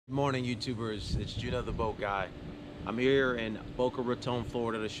Good morning, YouTubers. It's Judah the Boat Guy. I'm here in Boca Raton,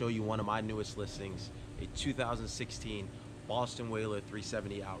 Florida to show you one of my newest listings, a 2016 Boston Whaler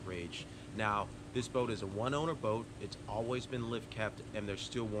 370 Outrage. Now, this boat is a one-owner boat. It's always been lift kept, and there's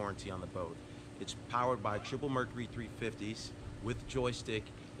still warranty on the boat. It's powered by triple Mercury 350s with joystick.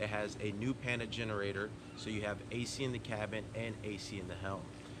 It has a new Panda generator, so you have AC in the cabin and AC in the helm.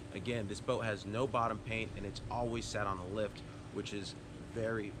 Again, this boat has no bottom paint, and it's always sat on the lift, which is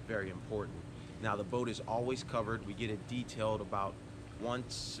very important. Now, the boat is always covered. We get it detailed about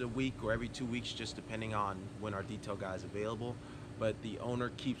once a week or every 2 weeks, just depending on when our detail guy is available. But the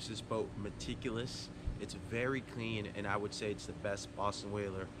owner keeps this boat meticulous. It's very clean, and I would say it's the best Boston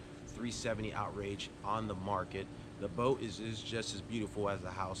Whaler 370 Outrage on the market. The boat is just as beautiful as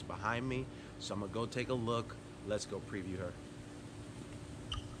the house behind me, so I'm gonna go take a look. Let's go preview her.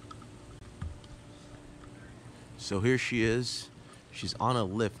 So here she is. She's on a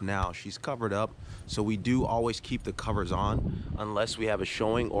lift now. She's covered up, so we do always keep the covers on unless we have a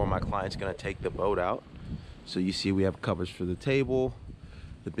showing or my client's gonna take the boat out. So you see we have covers for the table,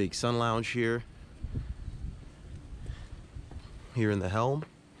 the big sun lounge here in the helm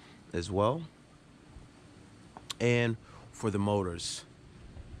as well, and for the motors.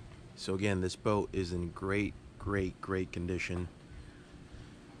 So again, this boat is in great condition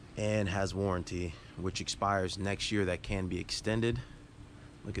and has warranty, which expires next year. That can be extended.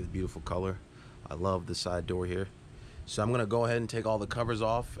 Look at the beautiful color. I love the side door here. So I'm gonna go ahead and take all the covers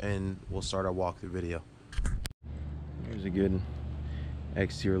off and we'll start our walkthrough video. Here's a good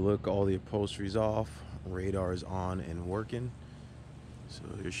exterior look. All the upholstery's off, radar is on and working. So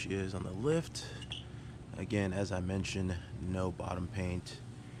here she is on the lift. Again, as I mentioned, no bottom paint,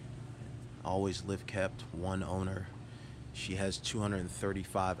 always lift kept, one owner. She has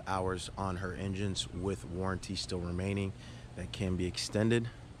 235 hours on her engines with warranty still remaining that can be extended.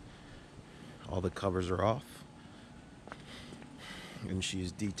 All the covers are off, and she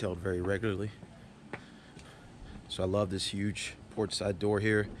is detailed very regularly. So I love this huge port side door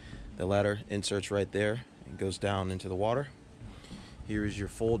here. The ladder inserts right there and goes down into the water. Here is your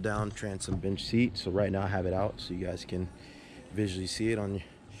fold down transom bench seat. So right now I have it out so you guys can visually see it. On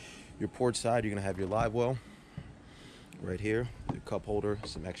your port side, you're gonna have your live well right here, the cup holder,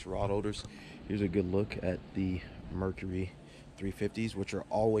 some extra rod holders. Here's a good look at the Mercury 350s, which are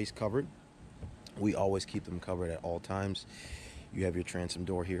always covered. We always keep them covered at all times. You have your transom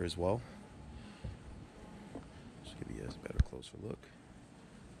door here as well. Just give you guys a better, closer look.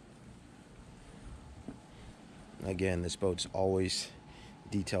 Again, this boat's always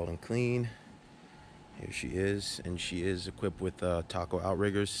detailed and clean. Here she is, and she is equipped with Taco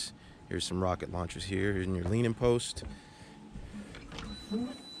outriggers. Here's some rocket launchers here. Here's your leaning post. You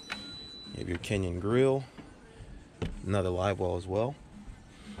have your Kenyan grill, another live well as well.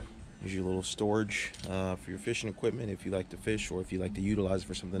 Here's your little storage for your fishing equipment if you like to fish, or if you like to utilize it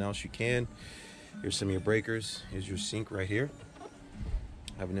for something else, you can. Here's some of your breakers. Here's your sink right here.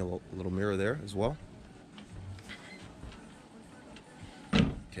 Having a little mirror there as well.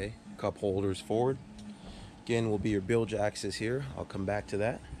 Okay, cup holders forward. Again, will be your bilge access here. I'll come back to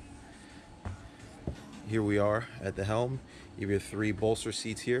that. Here we are at the helm. You have your 3 bolster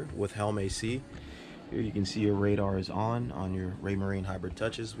seats here with helm AC. Here you can see your radar is on your Raymarine Hybrid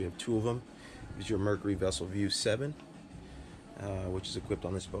Touches. We have 2 of them. Here's your Mercury Vessel View 7, which is equipped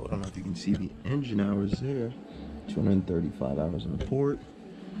on this boat. I don't know if you can see the engine hours there. 235 hours on the port.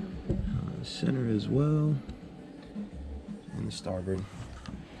 Center as well. And the starboard.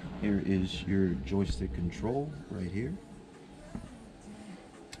 Here is your joystick control right here.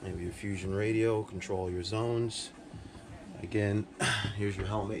 Maybe your Fusion radio, control your zones. Again, here's your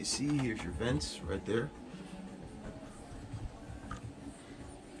helm AC, here's your vents right there.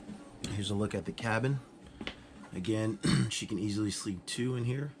 Here's a look at the cabin. Again, she can easily sleep 2 in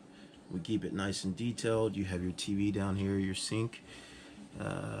here. We keep it nice and detailed. You have your TV down here, your sink.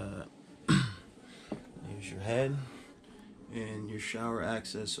 Here's your head and your shower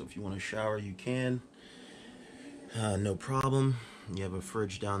access. So if you want to shower, you can. No problem. You have a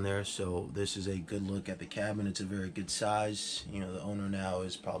fridge down there, so this is a good look at the cabin. It's a very good size. You know, the owner now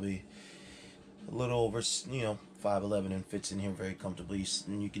is probably a little over, 5'11" and fits in here very comfortably.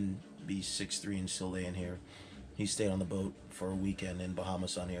 And you can be 6'3" and still lay in here. He stayed on the boat for a weekend in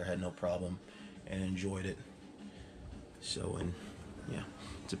Bahamas on here, had no problem, and enjoyed it. So, and yeah,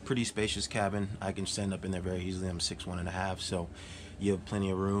 it's a pretty spacious cabin. I can stand up in there very easily. I'm 6'1½", so you have plenty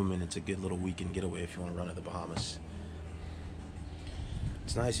of room, and it's a good little weekend getaway if you want to run to the Bahamas.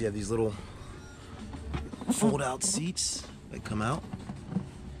 It's nice. You have these little fold-out seats that come out.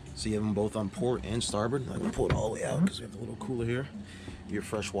 So you have them both on port and starboard. I'm going to pull it all the way out because we have the little cooler here. your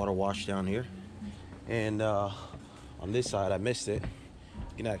freshwater wash down here. And on this side, I missed it.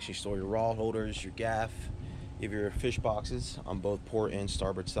 You can actually store your rod holders, your gaff, you have your fish boxes on both port and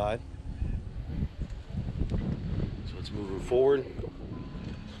starboard side. So let's move it forward.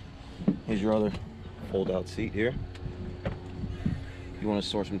 Here's your other fold-out seat here. If you want to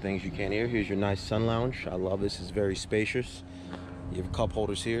store some things, you can here. Here's your nice sun lounge. I love this. It's very spacious. You have cup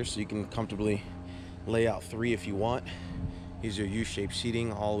holders here, so you can comfortably lay out 3 if you want. Here's your U-shaped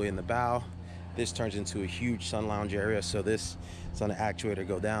seating all the way in the bow. This turns into a huge sun lounge area, so this is on an actuator,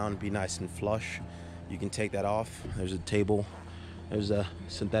 go down, be nice and flush. You can take that off. There's a table. There's a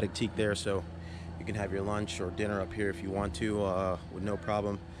synthetic teak there, so you can have your lunch or dinner up here if you want to with no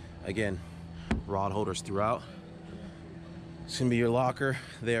problem. Again, rod holders throughout. It's gonna be your locker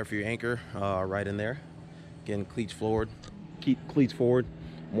there for your anchor, right in there. Again, cleats forward, keep cleats forward,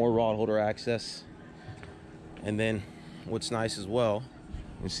 more rod holder access. And then what's nice as well,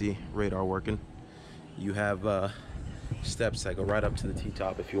 you see radar working. You have steps that go right up to the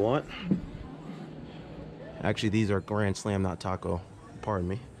T-top if you want. Actually, these are Grand Slam, not Taco, pardon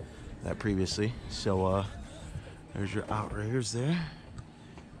me, that previously. So there's your outriggers there.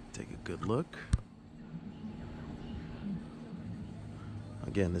 Take a good look.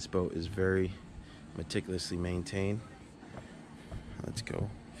 Again, this boat is very meticulously maintained. Let's go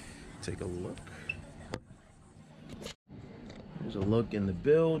take a look. There's a look in the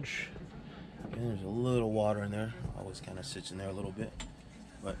bilge. And there's a little water in there. Always kind of sits in there a little bit.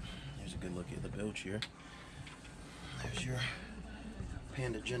 But here's a good look at the bilge here. There's your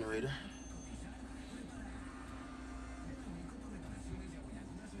Panda generator.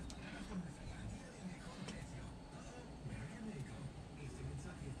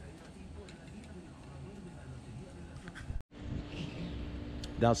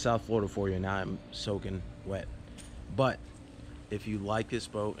 Down South Florida for you, now I'm soaking wet. But if you like this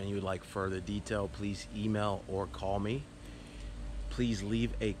boat and you would like further detail, please email or call me. Please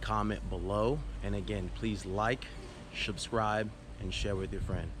leave a comment below. And again, please like, subscribe, and share with your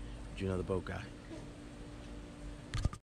friend. Juno the Boat Guy.